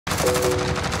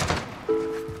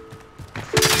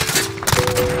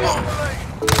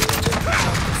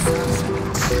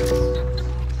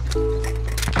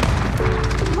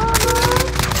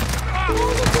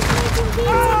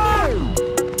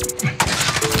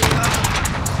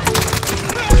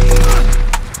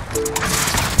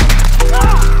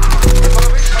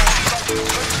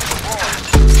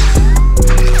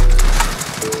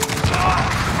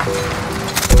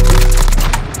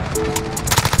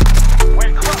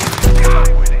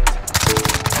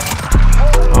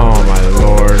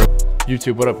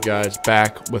YouTube, what up guys?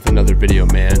 Back with another video,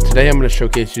 man. Today I'm going to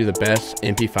showcase you the best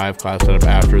MP5 class setup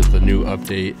after the new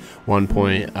update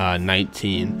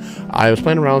 1.19. I was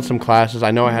playing around with some classes. I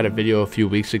know I had a video a few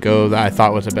weeks ago that I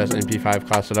thought was the best MP5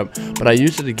 class setup, but I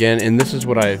used it again and this is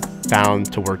what I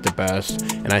found to work the best,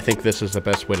 and I think this is the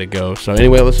best way to go. So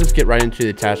anyway, let's just get right into the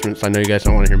attachments. I know you guys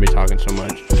don't want to hear me talking so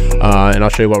much, and I'll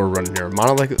show you what we're running here.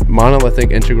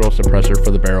 Monolithic integral suppressor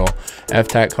for the barrel,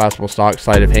 F-Tac collapsible stock,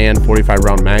 sleight of hand, 45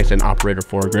 round mags, and operator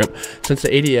foregrip. Since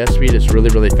the ADS speed is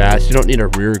really fast, you don't need a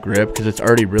rear grip because it's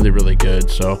already really good.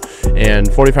 So,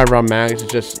 and 45 round mags is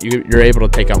just you're able to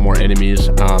take out more enemies.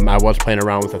 I was playing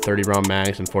around with a 30 round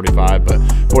mags and 45, but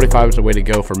 45 is the way to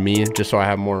go for me, just so I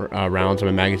have more rounds in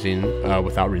my magazine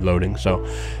without reloading. So,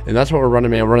 and that's what we're running,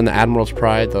 man. We're running the Admiral's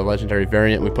Pride, the legendary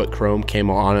variant. We put chrome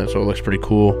camo on it, so it looks pretty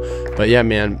cool. But yeah,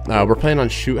 man, we're playing on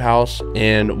Shoot House,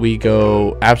 and we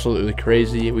go absolutely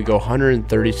crazy. We go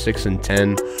 136 and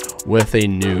 10 with a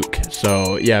nuke.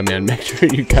 So yeah, man, make sure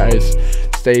you guys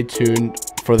stay tuned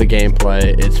for the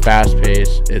gameplay. It's fast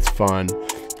paced, it's fun,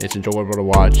 it's enjoyable to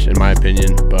watch in my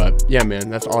opinion. But yeah, man,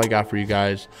 that's all I got for you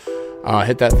guys.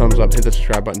 Hit that thumbs up, hit the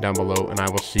subscribe button down below, and I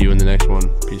will see you in the next one.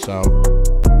 Peace out.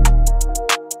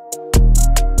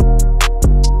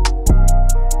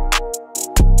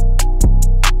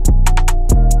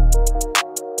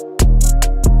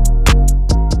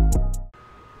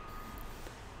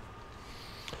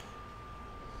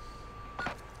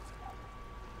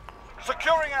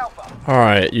 Securing Alpha.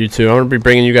 Alright, YouTube, I'm going to be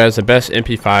bringing you guys the best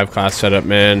MP5 class setup,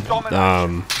 man.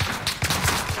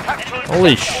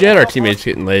 Holy shit, our teammates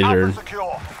getting lasered.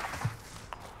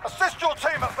 Assist your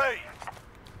team at B.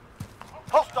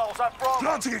 Hostiles at Bravo.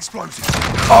 Planting explosives.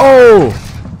 Oh!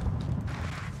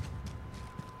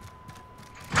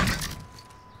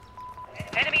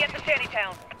 Enemy at the shanty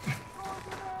town.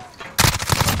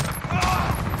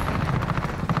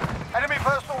 Enemy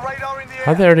personal radar in the air.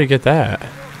 How'd they already get that?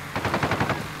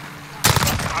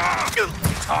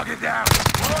 Target down.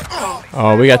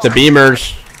 Oh, we got the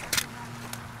beamers.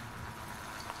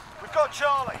 We've got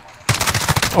Charlie.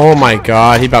 Oh my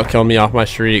god, he about killed me off my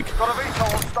streak. Got a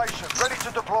VTOL on station, ready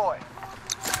to deploy.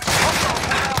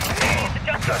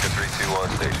 Sector 321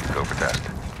 station, go for task.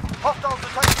 Hostiles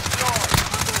are taking Charlie.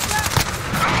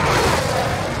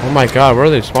 Oh my god, where are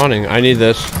they spawning? I need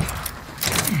this.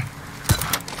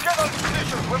 Get on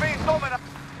position, we're being dominated.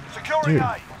 Securing Dude.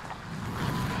 A.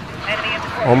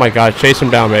 Oh my god, chase him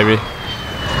down, baby. Support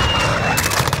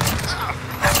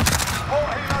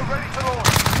helo ready to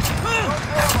launch.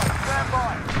 Stand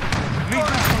by. Lead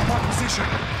back on my position.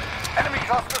 Enemy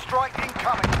cluster strike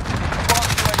incoming.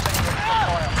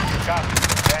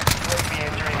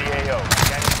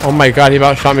 Oh my god, he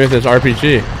about shot me with his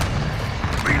RPG.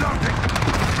 Reloading.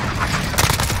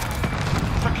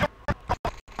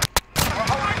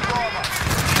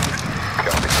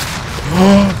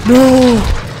 Oh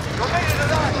no!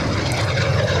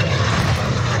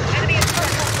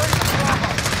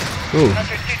 Ooh.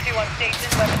 Cluster 221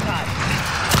 station, weapon time.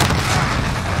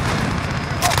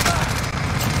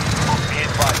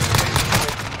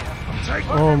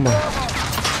 Oh my.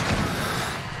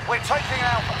 We're taking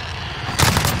Alpha.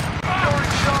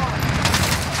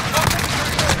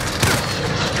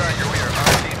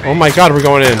 Oh my god, we're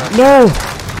going in. No!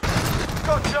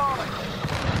 Got Charlie.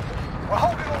 We're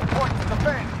holding all points to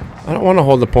defend. I don't want to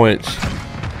hold the points.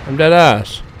 I'm dead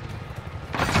ass.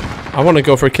 I want to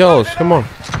go for kills. Come on. Lead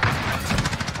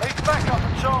back up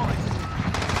at Charlie.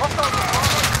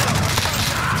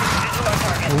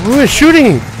 Who is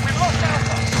shooting? We've lost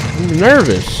Alpha. I'm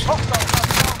nervous.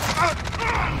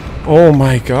 Oh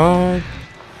my god.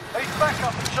 Lead back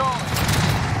up at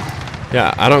Charlie.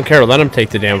 Yeah, I don't care. Let him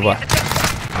take the damn black.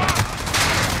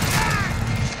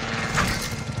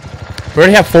 We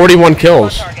already have 41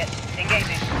 kills. Target.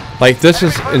 Engaging. Like, this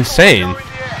is insane.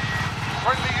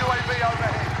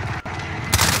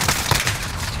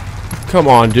 Come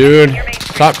on, dude.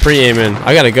 Stop pre-aiming.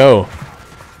 I gotta go.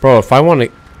 Bro, if I want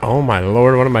to... Oh my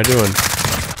lord, what am I doing?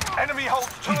 Enemy holds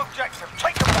 2 objectives.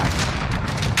 Take them back.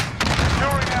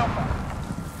 Securing Alpha.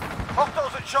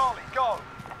 Hostiles at Charlie. Go.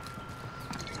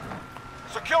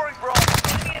 Securing Bravo.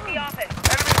 Enemy at the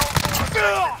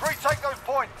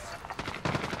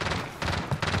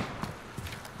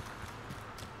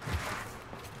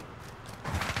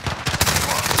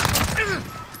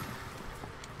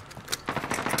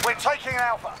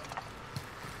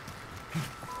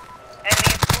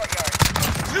Enemy in courtyard.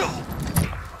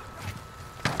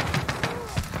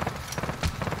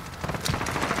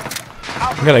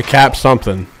 I gotta cap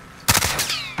something.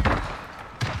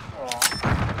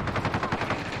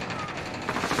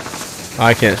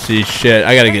 I can't see shit.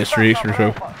 I gotta get streaks for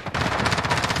sure.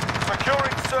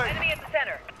 Securing C. Enemy at the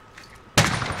center.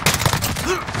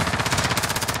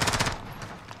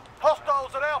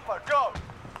 Hostiles at Alpha, go.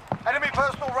 Enemy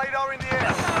personal radar in the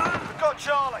air. We've got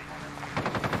Charlie.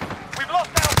 We've lost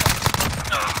Alpha.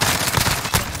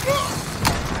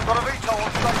 Got a VTOL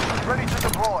on station, ready to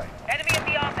deploy. Enemy at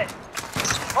the office.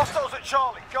 Hostiles at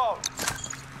Charlie, go.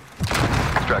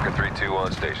 Striker 3-2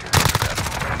 on station.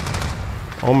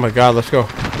 Oh my god, let's go.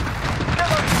 Get those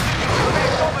we're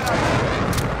being dominated.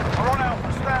 We're on Alpha,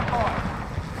 stand by.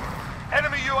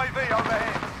 Enemy UAV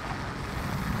overhead.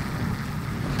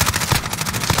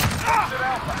 At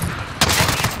Alpha.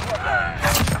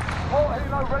 All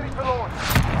helo ready to launch.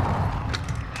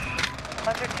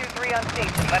 Hunter 2-3 on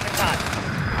station. Weapons hot.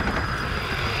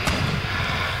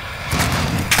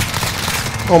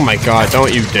 Oh my god,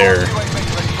 don't you dare. UAV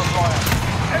ready for fire.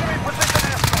 Enemy position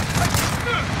airstrike.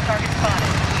 Target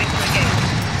spotted. Moving to engage.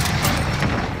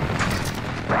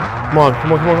 Come on,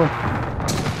 come on, come on, come on.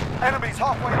 Enemies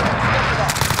halfway there. Step it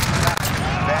up.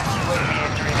 That UAV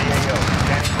entering the AO.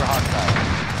 Scanning for hostile.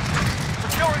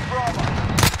 Securing Bravo.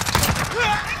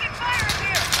 Taking fire in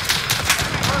here.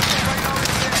 Enemy personal radar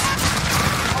in the air.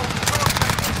 Hold short.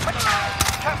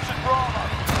 Captured Bravo.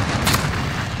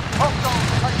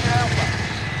 Hostiles taking Alpha.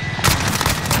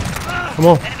 Come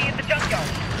on. Enemy at the junkyard.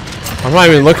 I'm not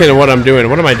even looking at what I'm doing.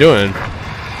 What am I doing?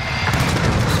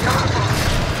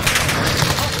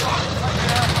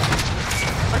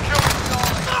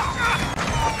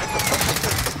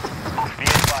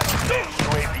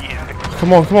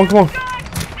 Come on, come on, come on.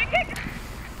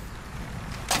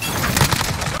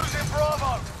 Losing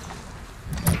Bravo.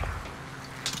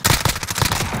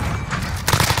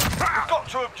 We've got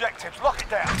two objectives. Lock it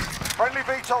down. Friendly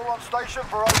VTOL on station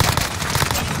for over.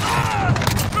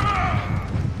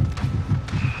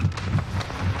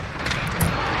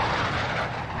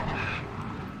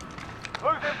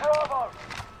 Losing Bravo.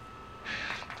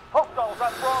 Hostiles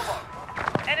at Bravo.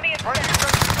 Enemy at the Friendly center.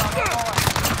 VTOL online.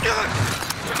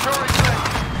 Securing C.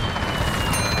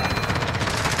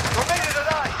 You're needed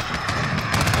today.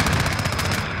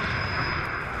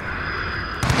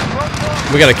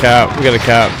 We got a cap. We got a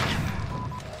cap.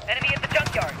 Enemy at the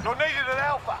junkyard. You're needed at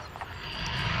Alpha.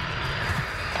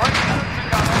 Friendly sensor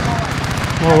gun online.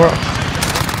 Oh, we're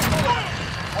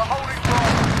We're holding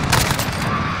Bravo.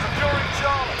 Securing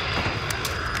Charlie.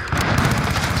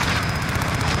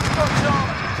 We've got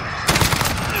Charlie.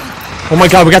 oh my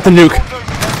god, we got the nuke.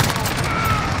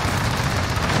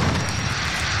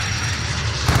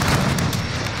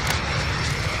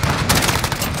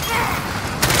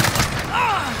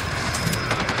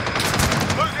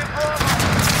 Losing Bravo.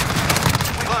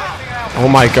 We're sending Alpha. Oh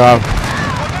my god.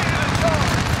 We're needed at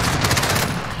Charlie.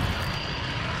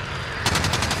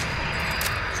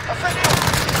 Ascending.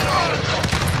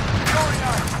 Securing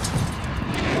A.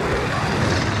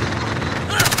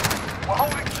 We're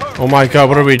holding two. Oh my god,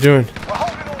 what are we doing? We're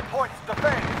holding all points.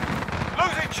 Defend.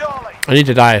 Losing Charlie. I need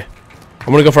to die. I'm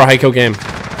gonna go for a high kill game. We've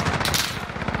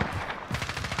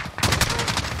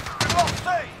lost C.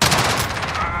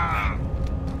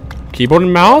 Keyboard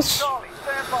and mouse? Charlie,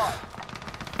 stand by.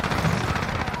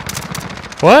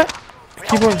 What? We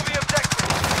Keyboard. hold all the objectives.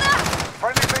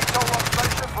 Friendly VTOL on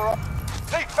station for us.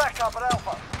 Need backup at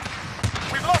Alpha.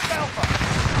 We've lost Alpha.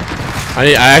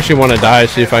 I actually want to die.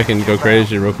 See if I can go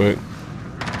crazy real quick.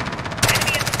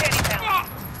 Enemy at the standing town.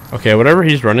 Okay, whatever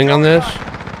he's running on this,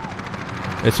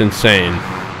 it's insane.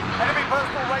 Enemy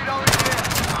personal radar in the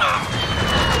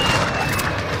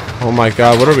air. Oh my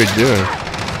god, what are we doing?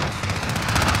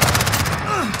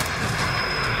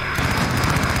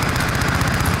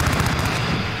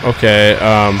 Okay,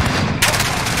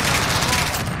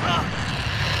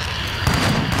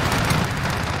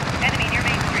 Enemy near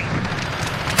Main Street.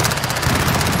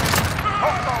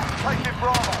 Hostiles taking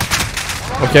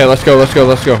Bravo. okay, let's go, let's go,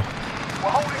 let's go. We're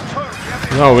holding two.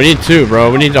 The enemy No, we need two,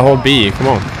 bro. We need to hold B. Come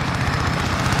on.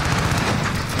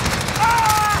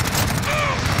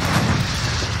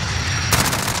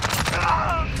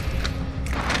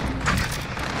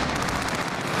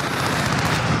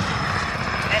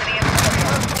 Enemy in the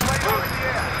courtyard. personal radar in the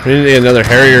air. We need to get another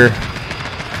Harrier.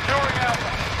 Securing Alpha.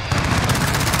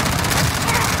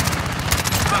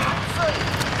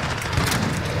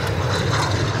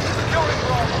 Securing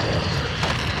Bravo.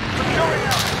 Securing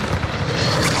Alpha.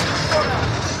 Got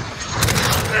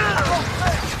Alpha. Lost C.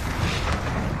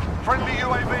 Friendly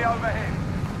UAV overhead.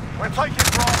 We're taking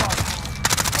Bravo.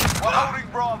 We're holding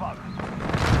Bravo.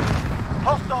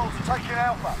 Hostiles are taking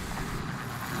Alpha.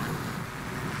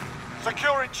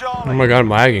 Securing Charlie. Oh my god, I'm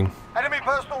lagging. Enemy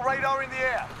personal radar in the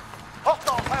air.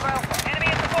 Hostiles have Alpha. Enemy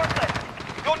at the forklift.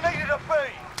 You're needed at B.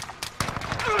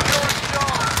 Securing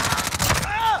Charlie.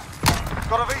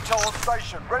 Got a VTOL on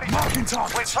station. Ready. Marking We're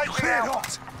targets. taking Cleared Alpha.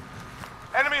 hot.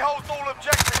 Enemy holds all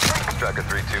objectives. Striker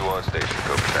 3-2 on station.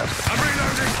 Copy faster. I'm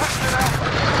reloading. Captured Alpha.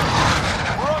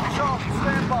 We're on Charlie.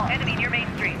 Stand by. Enemy near Main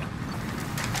Street.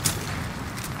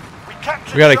 We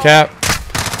captured We got a Charlie. cap.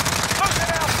 Losing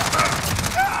Alpha.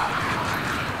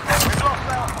 We've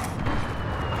lost Alpha.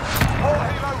 All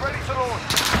helo ready to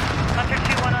launch. Hunter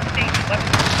 2-1 on station. Left.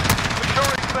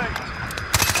 Securing B.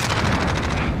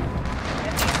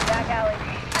 Enemy in the back alley.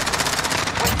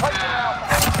 We're taking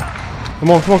Alpha. Come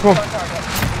on, come on, come on. Target.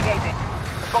 Engaging.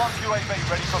 Advanced UAV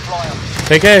ready for flyover.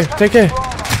 Take A, take A. Bravo.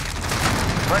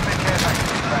 Friendly care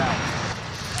package inbound.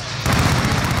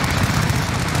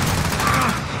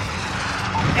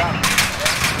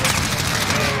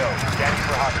 EO, scanning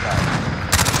for hostile.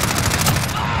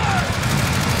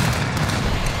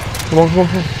 Come on, come on,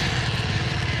 come on.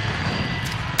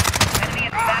 Enemy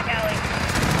in the back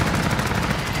alley.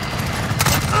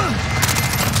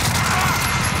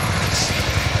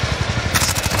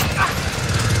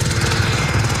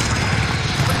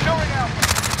 Securing Alpha.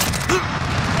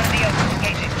 Enemy over.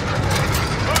 Engaging.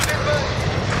 Losing B.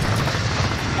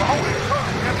 We're holding true.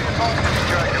 Get the advantage.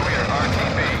 Striker, we are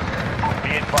RTB.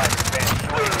 Be advised, advanced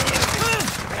UAV.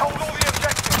 We hold all the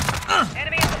objectives.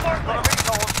 Enemy at the Got a forklift.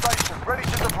 VTOL on station. Ready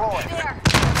to deploy.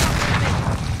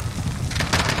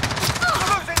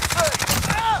 Losing C.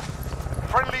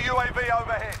 Friendly UAV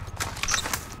overhead.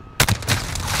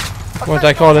 What,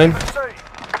 I called in?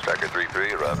 Striker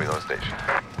 3-3 arriving on station.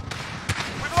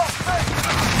 We've lost C.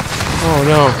 Oh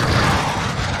no.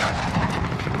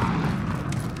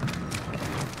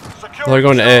 Securing They're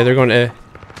going to A, Charlie. they're going to A.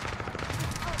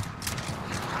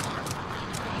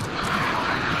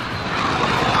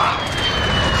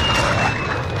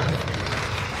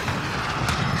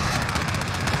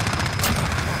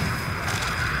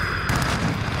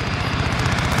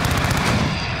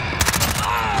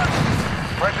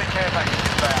 Friendly care package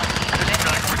inbound.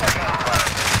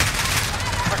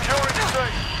 Securing C.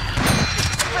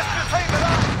 Mr. Team it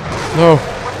up. No.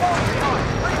 We're far behind.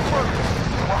 Regroup.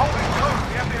 We're holding true.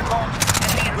 We have the advantage.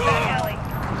 Enemy in the back alley.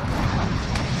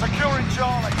 Securing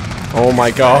Charlie. Oh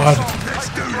my god. Let's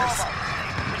do this.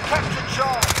 We captured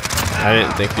Charlie. I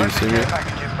didn't think you'd see me. Care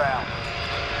package inbound.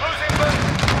 Losing B.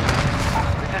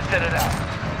 We just did it out.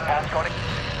 Task on it.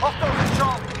 Hostiles at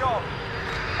Charlie. Gone.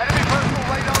 Enemy personal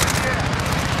radar in the air.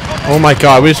 Oh my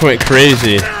god, we just went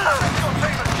crazy. Your team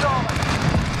at Charlie.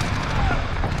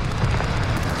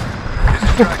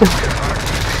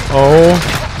 Oh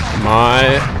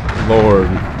my lord.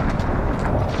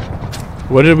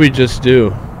 What did we just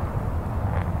do?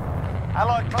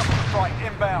 Allied cluster strike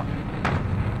inbound.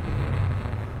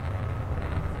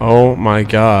 Oh my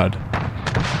god.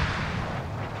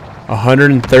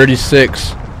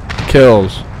 136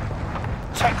 kills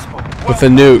Textbook. with the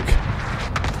nuke.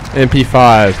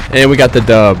 MP5. And we got the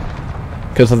dub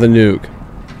because of the nuke.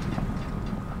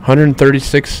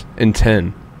 136 and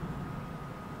 10.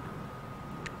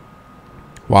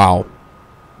 Wow.